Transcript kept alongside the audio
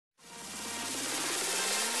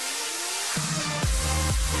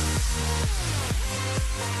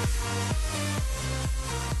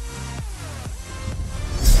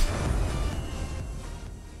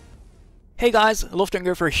Hey guys,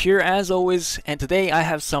 Luftangrifer here as always, and today I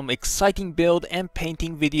have some exciting build and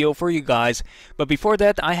painting video for you guys. But before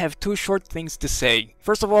that, I have two short things to say.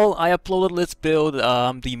 First of all, I uploaded Let's Build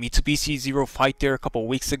the Mitsubishi Zero Fighter a couple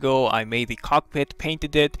weeks ago. I made the cockpit,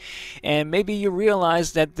 painted it, and maybe you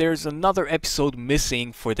realize that there's another episode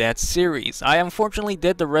missing for that series. I unfortunately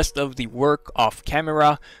did the rest of the work off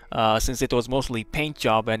camera since it was mostly paint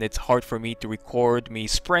job and it's hard for me to record me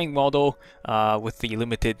spraying model with the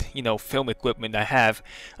limited, film equipment I have,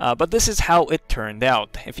 but this is how it turned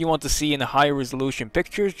out. If you want to see in higher resolution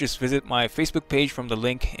pictures, just visit my Facebook page from the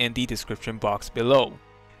link in the description box below.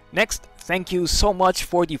 Next, thank you so much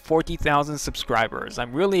for the 40,000 subscribers.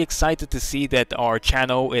 I'm really excited to see that our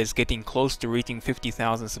channel is getting close to reaching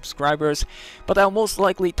 50,000 subscribers, but I'll most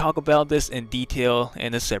likely talk about this in detail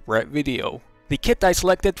in a separate video. The kit I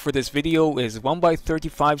selected for this video is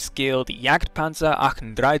 1x35 scale the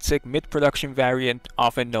Jagdpanzer38 mid-production variant,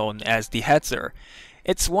 often known as the Hetzer.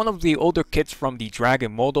 It's one of the older kits from the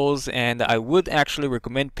Dragon models, and I would actually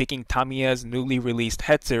recommend picking Tamiya's newly released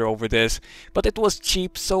Hetzer over this, but it was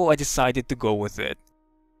cheap, so I decided to go with it.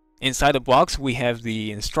 Inside the box we have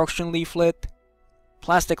the instruction leaflet,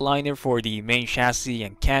 plastic liner for the main chassis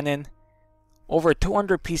and cannon, over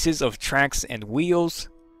 200 pieces of tracks and wheels,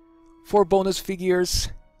 4 bonus figures,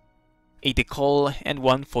 a decal, and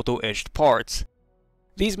 1 photo-etched parts.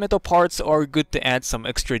 These metal parts are good to add some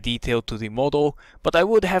extra detail to the model, but I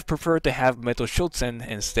would have preferred to have metal Schützen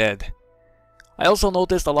instead. I also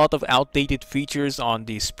noticed a lot of outdated features on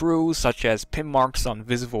the sprue, such as pin marks on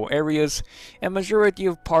visible areas, and majority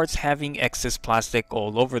of parts having excess plastic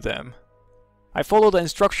all over them. I follow the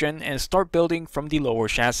instruction and start building from the lower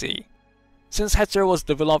chassis. Since Hetzer was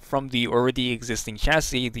developed from the already existing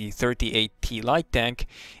chassis, the 38T light tank,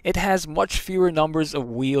 it has much fewer numbers of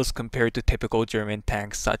wheels compared to typical German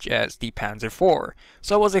tanks such as the Panzer IV.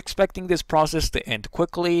 So I was expecting this process to end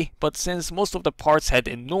quickly, but since most of the parts had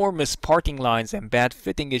enormous parting lines and bad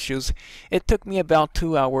fitting issues, it took me about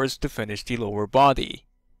 2 hours to finish the lower body.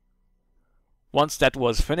 Once that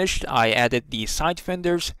was finished, I added the side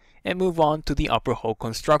fenders and moved on to the upper hull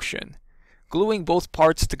construction. Gluing both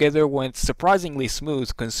parts together went surprisingly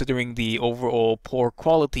smooth considering the overall poor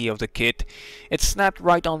quality of the kit. It snapped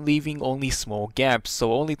right on, leaving only small gaps,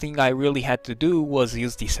 so only thing I really had to do was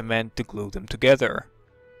use the cement to glue them together.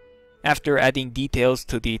 After adding details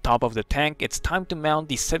to the top of the tank, it's time to mount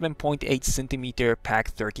the 7.8cm Pak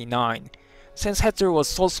 39. Since Hetzer was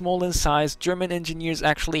so small in size, German engineers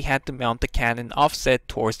actually had to mount the cannon offset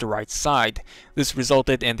towards the right side. This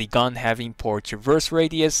resulted in the gun having poor traverse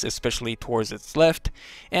radius, especially towards its left,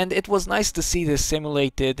 and it was nice to see this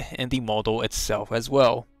simulated in the model itself as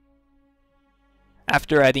well.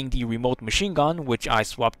 After adding the remote machine gun, which I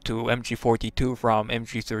swapped to MG42 from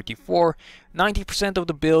MG34, 90% of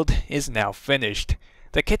the build is now finished.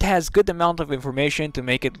 The kit has good amount of information to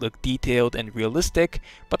make it look detailed and realistic,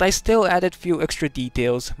 but I still added few extra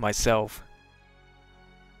details myself.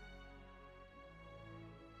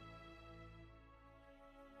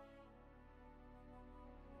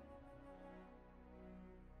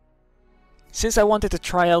 Since I wanted to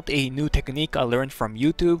try out a new technique I learned from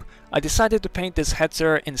YouTube, I decided to paint this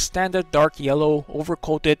Hetzer in standard dark yellow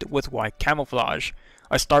overcoated with white camouflage.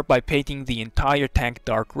 I start by painting the entire tank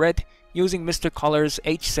dark red, using Mr. Color's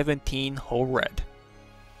H17 Whole Red.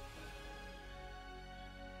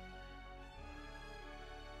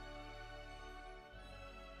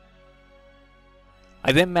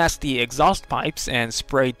 I then mask the exhaust pipes and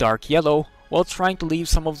spray dark yellow while trying to leave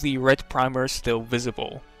some of the red primer still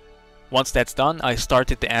visible. Once that's done, I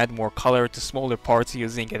started to add more color to smaller parts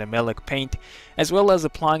using enamelic paint, as well as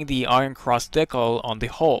applying the Iron Cross decal on the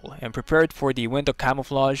hull, and prepared for the window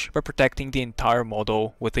camouflage by protecting the entire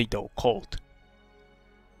model with a dull coat.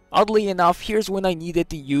 Oddly enough, here's when I needed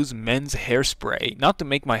to use men's hairspray, not to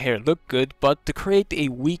make my hair look good, but to create a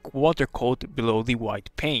weak water coat below the white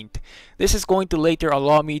paint. This is going to later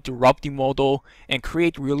allow me to rub the model and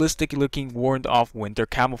create realistic looking worn off winter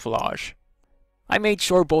camouflage. I made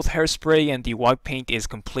sure both hairspray and the white paint is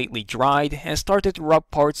completely dried and started to rub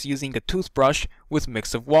parts using a toothbrush with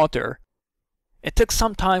mix of water. It took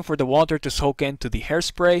some time for the water to soak into the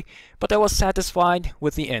hairspray, but I was satisfied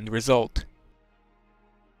with the end result.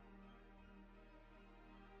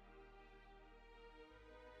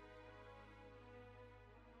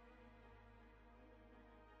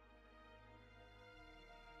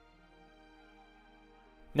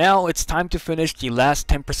 Now it's time to finish the last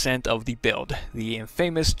 10% of the build, the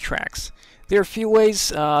infamous tracks. There are a few ways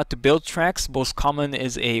to build tracks. Most common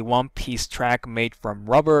is a one-piece track made from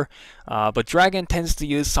rubber, but Dragon tends to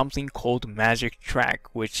use something called magic track,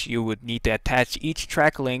 which you would need to attach each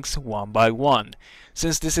track links one by one.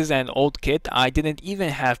 Since this is an old kit, I didn't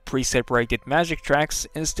even have pre-separated magic tracks.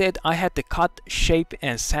 Instead, I had to cut, shape,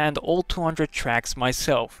 and sand all 200 tracks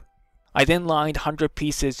myself. I then lined 100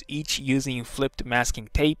 pieces each using flipped masking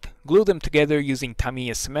tape, glued them together using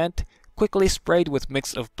Tamiya cement, quickly sprayed with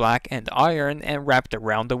mix of black and iron, and wrapped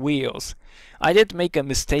around the wheels. I did make a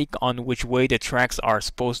mistake on which way the tracks are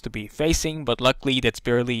supposed to be facing, but luckily that's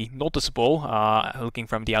barely noticeable looking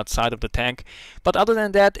from the outside of the tank. But other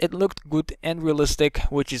than that, it looked good and realistic,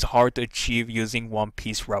 which is hard to achieve using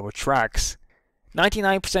one-piece rubber tracks.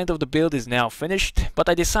 99% of the build is now finished, but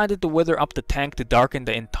I decided to weather up the tank to darken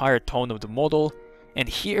the entire tone of the model, and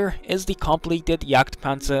here is the completed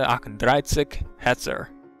Jagdpanzer38 Hetzer.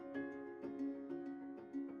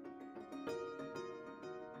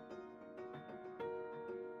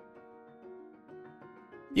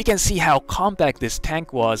 You can see how compact this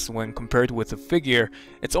tank was when compared with the figure.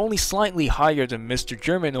 It's only slightly higher than Mr.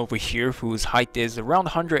 German over here, whose height is around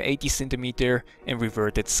 180 cm in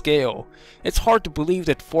reverted scale. It's hard to believe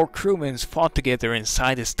that 4 crewmen fought together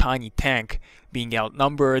inside this tiny tank, being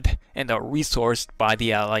outnumbered and out-resourced by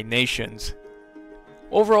the allied nations.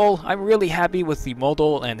 Overall, I'm really happy with the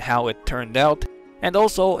model and how it turned out. And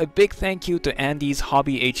also a big thank you to Andy's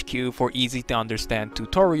HobbyHQ for easy to understand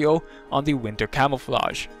tutorial on the winter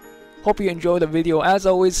camouflage. Hope you enjoyed the video as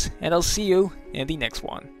always, and I'll see you in the next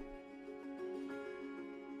one.